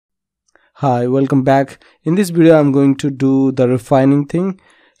Hi, welcome back. In this video I'm going to do the refining thing.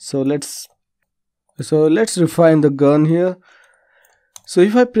 So let's refine the gun here. So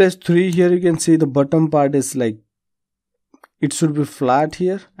if I press 3 here, you can see the bottom part is like it should be flat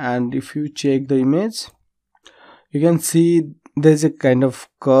here, and if you check the image you can see there's a kind of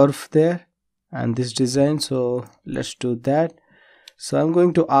curve there and this design. So let's do that. So I'm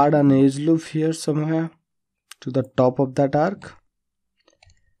going to add an edge loop here somewhere to the top of that arc,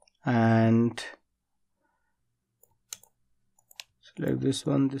 and select this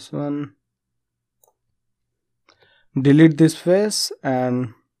one, delete this face,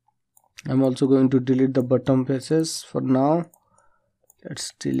 and I'm also going to delete the bottom faces for now.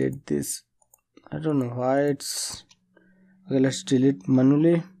 Let's delete this. I don't know why it's okay. Let's delete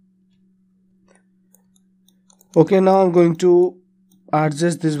manually. Okay, now I'm going to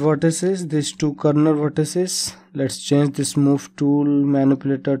adjust these vertices, these two corner vertices. Let's change this move tool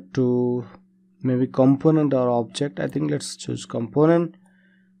manipulator to maybe component or object. I think let's choose component.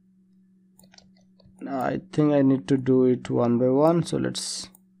 I think I need to do it one by one, so let's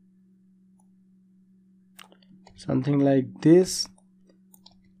something like this.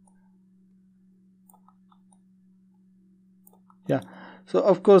 Yeah, so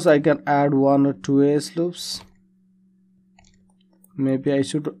of course I can add 1 or 2 edge loops. Maybe I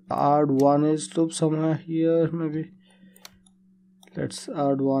should add 1 edge loop somewhere here. Maybe let's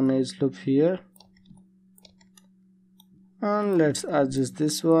add 1 edge loop here, and let's adjust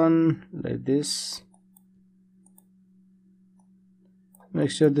this one like this.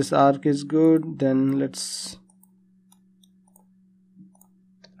 Make sure this arc is good. Then this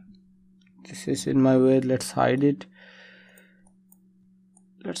is in my way, let's hide it.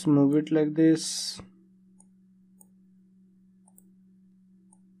 Let's move it like this.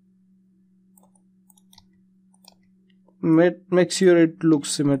 Make sure it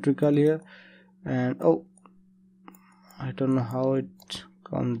looks symmetrical here. And oh, I don't know how it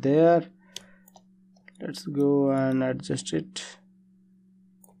come there. Let's go and adjust it.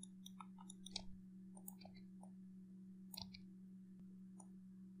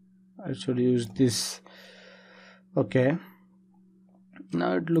 I should use this. Okay,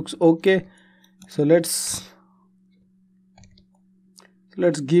 now it looks okay. So let's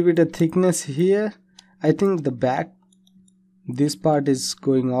give it a thickness here. I think the back, this part is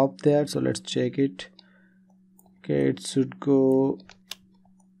going up there, so let's check it. Okay, it should go,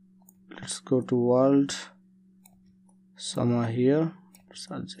 let's go to world somewhere here. Let's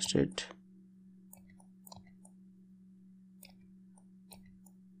adjust it.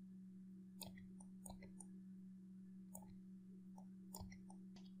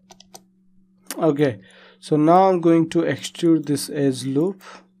 Okay, so now I'm going to extrude this edge loop.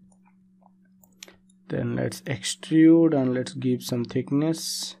 Then let's extrude and let's give some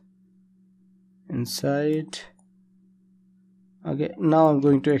thickness inside. Okay, now I'm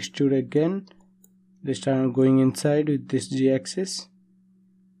going to extrude again. This time I'm going inside with this g-axis.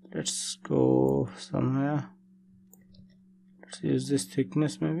 Let's go somewhere. Let's use this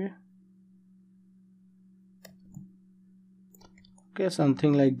thickness maybe. Okay,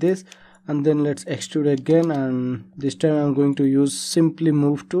 something like this. And then let's extrude again, and this time I'm going to use simply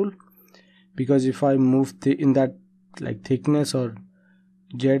move tool, because if I move in that like thickness or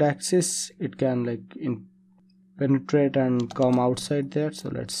z-axis, it can like penetrate and come outside there. So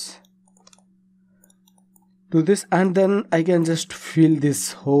let's do this, and then I can just fill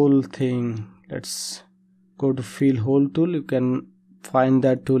this whole thing. Let's go to fill hole tool. You can find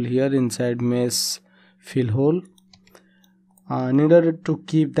that tool here inside mesh fill hole. In order to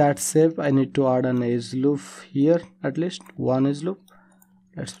keep that shape, I need to add an edge loop here, at least 1 edge loop.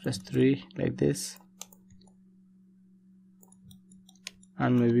 Let's press 3 like this,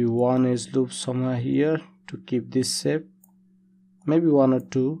 and maybe 1 edge loop somewhere here to keep this shape. Maybe 1 or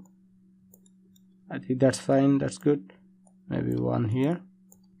 2. I think that's fine, that's good. Maybe 1 here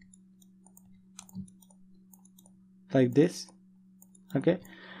like this. Okay,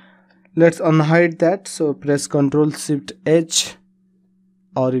 let's unhide that. So press Ctrl Shift H,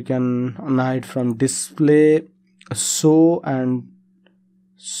 or you can unhide from display, show, and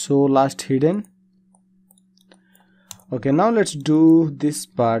show last hidden. Okay, now let's do this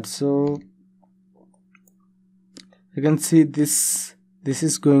part. So you can see this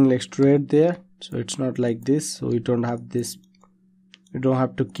is going like straight there, so it's not like this. So you don't have this, you don't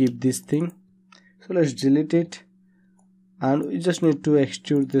have to keep this thing. So let's delete it, and we just need to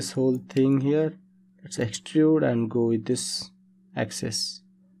extrude this whole thing here. Let's extrude and go with this axis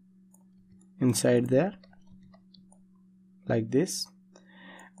inside there like this.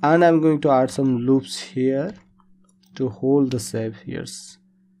 And I'm going to add some loops here to hold the shape here.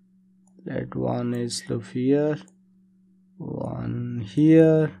 let one edge loop here, one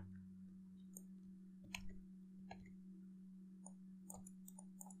here.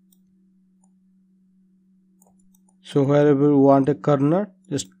 So wherever you want a corner,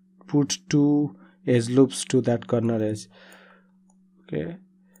 just put two edge loops to that corner edge. Okay,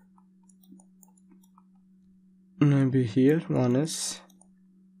 maybe here one is,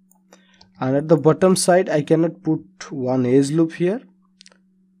 and at the bottom side I cannot put one edge loop here.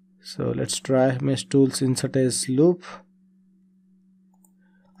 So let's try mesh tools, insert edge loop.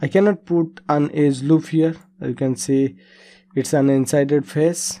 I cannot put an edge loop here. You can see it's an insided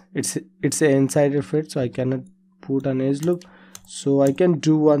face. It's an insided face, so I cannot put an edge loop. So I can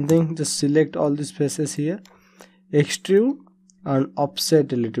do one thing, just select all these faces here, extrude and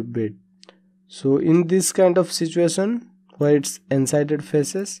offset a little bit. So in this kind of situation where it's insided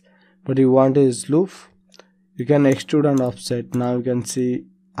faces but you want a edge loop, you can extrude and offset. Now you can see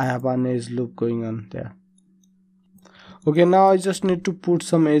I have an edge loop going on there. Okay, now I just need to put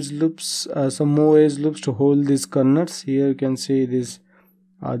some edge loops, some more edge loops to hold these corners. Here you can see this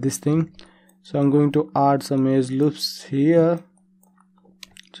thing. So I'm going to add some edge loops here.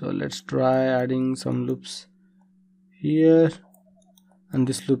 So let's try adding some loops here, and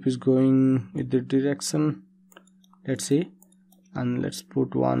this loop is going with the direction, let's see, and let's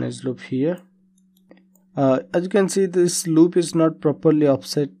put one edge loop here. As you can see, this loop is not properly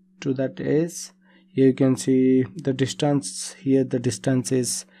offset to that edge. Here you can see the distance. Here the distance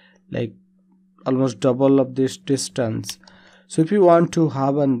is like almost double of this distance. So if you want to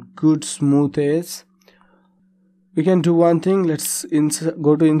have a good smooth edge, we can do one thing. Let's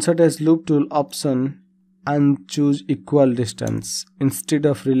go to insert edge loop tool option and choose equal distance. Instead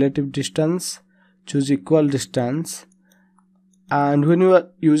of relative distance, choose equal distance. And when you are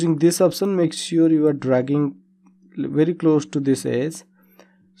using this option, make sure you are dragging very close to this edge.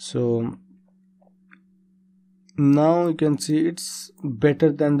 So now you can see it's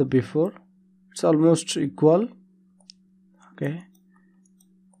better than the before. It's almost equal. Okay,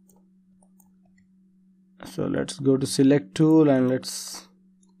 so let's go to select tool, and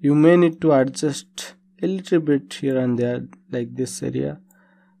you may need to adjust a little bit here and there, like this area.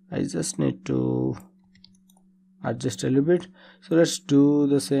 I just need to adjust a little bit. So let's do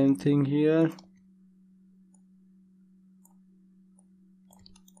the same thing here.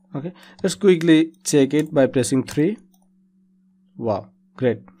 Okay, let's quickly check it by pressing 3. Wow,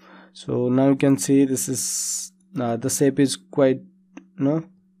 great. So now you can see this is the shape is quite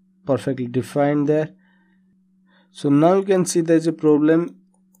perfectly defined there. So now you can see there's a problem.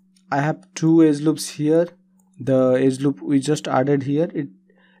 I have two edge loops here. The edge loop we just added here, it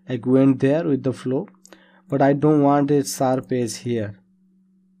like went there with the flow, but I don't want a sharp edge here.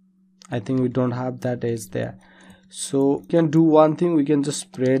 I think we don't have that edge there. So we can do one thing, we can just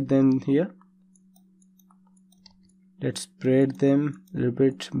spread them here. Let's spread them a little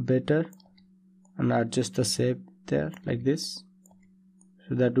bit better and adjust the shape there like this,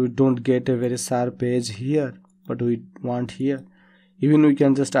 so that we don't get a very sharp edge here, but we want here. Even we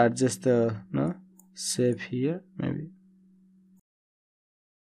can just adjust the shape here maybe.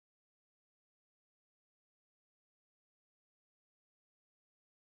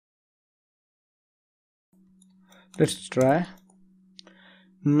 Let's try.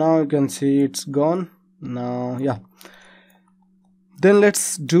 Now you can see it's gone. Now yeah, then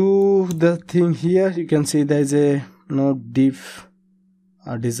let's do the thing here. You can see there's a deep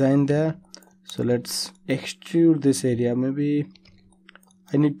design there. So let's extrude this area. Maybe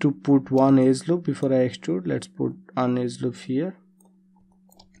I need to put one edge loop before I extrude. Let's put an edge loop here,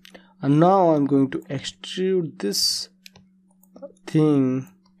 and now I'm going to extrude this thing.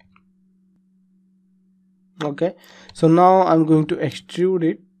 Okay, so now I'm going to extrude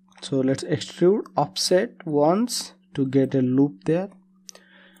it. So let's extrude, offset once to get a loop there,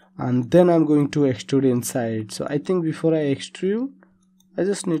 and then I'm going to extrude inside. So I think before I extrude, I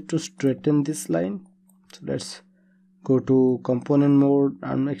just need to straighten this line. So let's go to component mode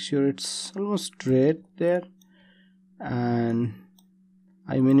and make sure it's almost straight there, and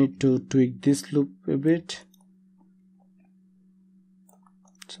I may need to tweak this loop a bit.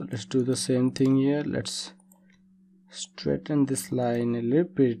 So let's do the same thing here. Let's straighten this line a little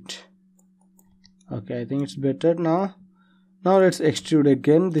bit. Okay, I think it's better now. Now let's extrude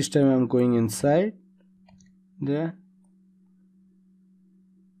again. This time I'm going inside there,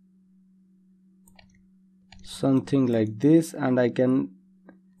 something like this, and I can,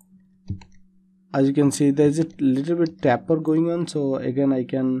 as you can see, there's a little bit taper going on. So again I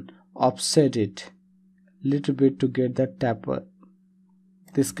can offset it a little bit to get that taper,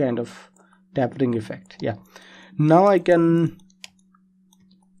 this kind of tapering effect. Yeah, now I can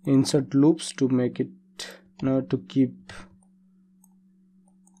insert loops to make it, to keep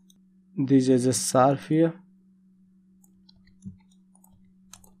these as a sharp here.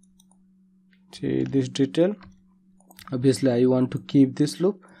 See this detail. Obviously I want to keep this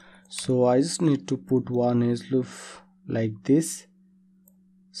loop, so I just need to put one edge loop like this,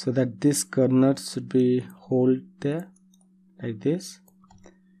 so that this corner should be hold there like this.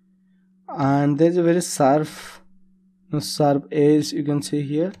 And there's a very sharp edge you can see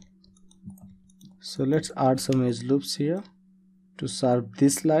here, so let's add some edge loops here to sharp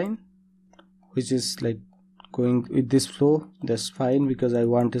this line, which is like going with this flow. That's fine because I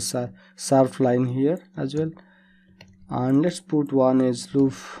want a sharp line here as well. And let's put one edge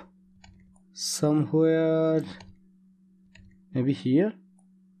loop somewhere, maybe here.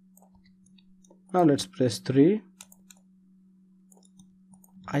 Now let's press 3.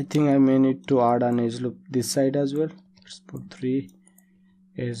 I think I may need to add an edge loop this side as well. Let's put 3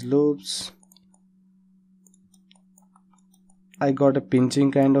 edge loops. I got a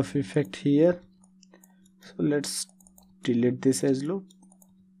pinching kind of effect here, so let's delete this edge loop.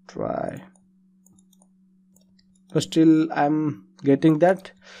 Try, but still I'm getting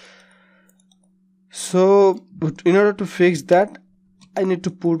that. So in order to fix that, I need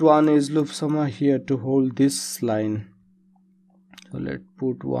to put one edge loop somewhere here to hold this line. So let's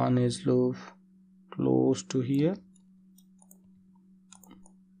put one edge loop close to here.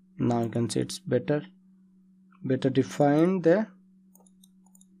 Now you can see it's better defined there.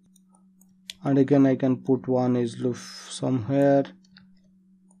 And again I can put one edge loop somewhere.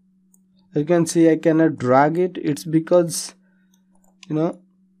 You can see I cannot drag it. It's because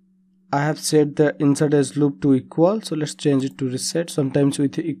I have set the insert edge loop to equal, so let's change it to reset. Sometimes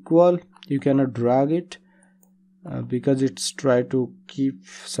with equal you cannot drag it because it's try to keep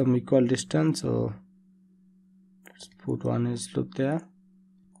some equal distance. So let's put one edge loop there.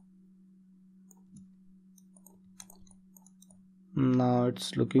 Now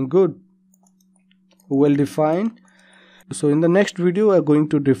it's looking good, well defined. So in the next video we are going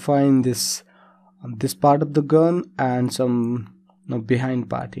to define this part of the gun and some behind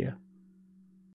part here.